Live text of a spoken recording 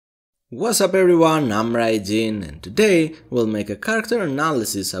What's up everyone, I'm Raijin and today we'll make a character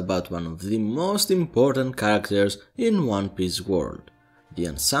analysis about one of the most important characters in One Piece world, the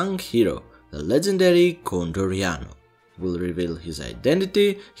unsung hero, the legendary Condoriano. We'll reveal his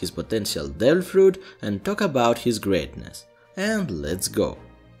identity, his potential devil fruit and talk about his greatness. And let's go!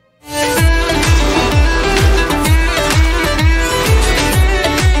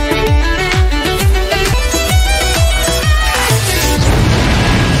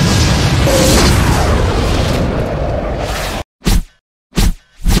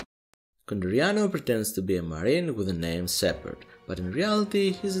 Condoriano pretends to be a marine with the name Sheperd, but in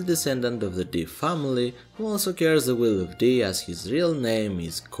reality he's a descendant of the D family who also carries the will of D, as his real name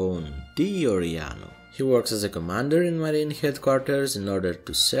is Condoriano. He works as a commander in Marine headquarters in order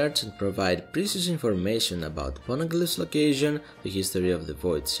to search and provide precious information about Poneglyph's location, the history of the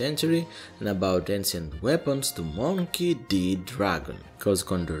Void Century, and about ancient weapons to Monkey D. Dragon, cause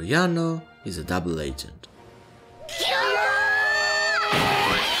Condoriano is a double agent.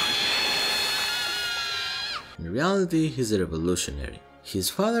 In reality, he's a revolutionary. His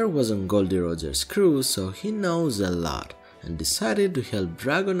father was on Goldie Roger's crew, so he knows a lot, and decided to help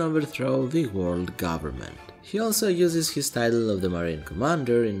Dragon overthrow the world government. He also uses his title of the Marine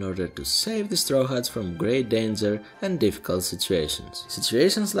Commander in order to save the Straw Hats from great danger and difficult situations.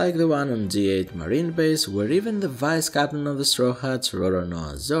 Situations like the one on G8 Marine Base, where even the Vice Captain of the Straw Hats,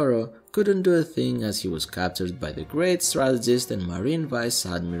 Roronoa Zoro, couldn't do a thing as he was captured by the great strategist and Marine Vice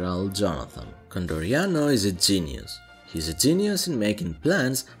Admiral Jonathan. Condoriano is a genius. He's a genius in making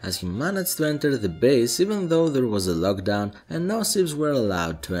plans, as he managed to enter the base even though there was a lockdown and no ships were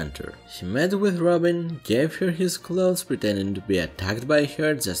allowed to enter. He met with Robin, gave her his clothes pretending to be attacked by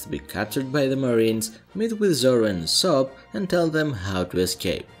her just to be captured by the Marines, meet with Zoro and Usopp and tell them how to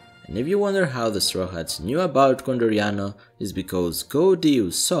escape. And if you wonder how the Straw Hats knew about Condoriano, it's because Goldie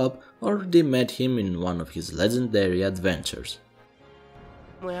Usopp already met him in one of his legendary adventures.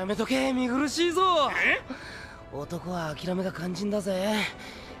 もうやめとけ、見苦しいぞ。男は諦めが肝心だぜ。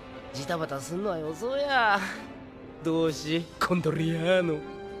ジタバタすんのはよそうや。どうし、コンドリアーノ。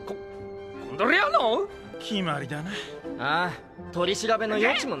コンドリアーノ？決まりだな。ああ、取り調べの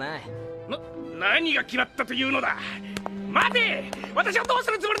余地もない。何が決まったというのだ。待て、私はどう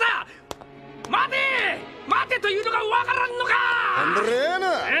するつもりだ。待て、待てというのがわからんのか。コンドリアーノ。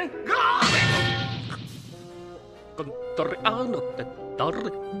コンドリアーノって。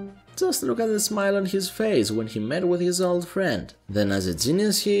Just look at the smile on his face when he met with his old friend. Then, as a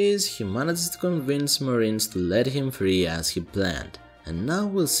genius he is, he managed to convince Marines to let him free as he planned. And now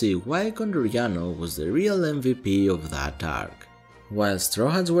we'll see why Condoriano was the real MVP of that arc. While Straw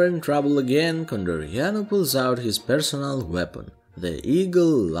Hats were in trouble again, Condoriano pulls out his personal weapon, the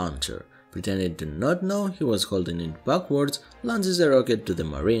Eagle Launcher. Pretending to not know he was holding it backwards, launches a rocket to the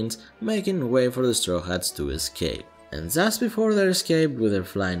Marines, making way for the Straw Hats to escape. And just before their escape with their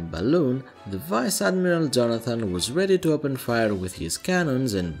flying balloon, the Vice Admiral Jonathan was ready to open fire with his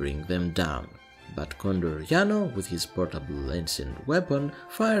cannons and bring them down. But Condoriano, with his portable ancient weapon,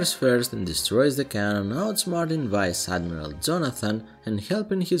 fires first and destroys the cannon, outsmarting Vice Admiral Jonathan and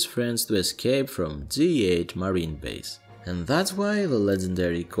helping his friends to escape from G8 Marine Base. And that's why the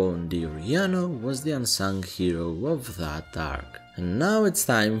legendary Condoriano was the unsung hero of that arc. And now it's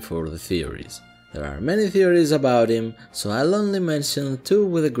time for the theories. There are many theories about him, so I'll only mention two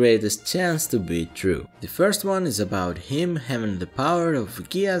with the greatest chance to be true. The first one is about him having the power of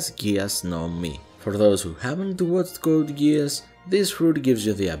Geass no Mi. For those who haven't watched Code Geass, this fruit gives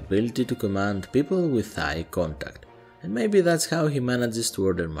you the ability to command people with eye contact. And maybe that's how he manages to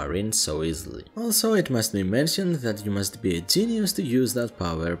order Marines so easily. Also, it must be mentioned that you must be a genius to use that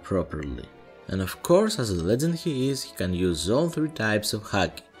power properly. And of course, as a legend he is, he can use all three types of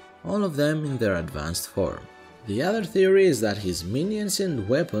Haki, all of them in their advanced form. The other theory is that his mini-ancient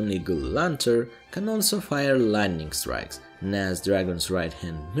weapon Eagle Launcher can also fire lightning strikes, and as Dragon's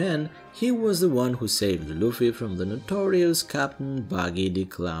right-hand man, he was the one who saved Luffy from the notorious Captain Buggy D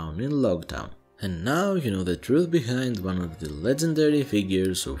clown in Logtown. And now you know the truth behind one of the legendary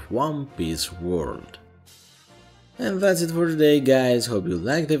figures of One Piece world. And that's it for today guys, hope you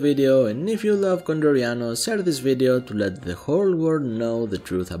liked the video, and if you love Condoriano, share this video to let the whole world know the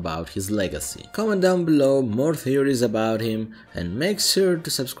truth about his legacy. Comment down below more theories about him, and make sure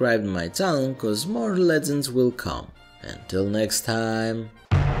to subscribe to my channel cause more legends will come. Until next time.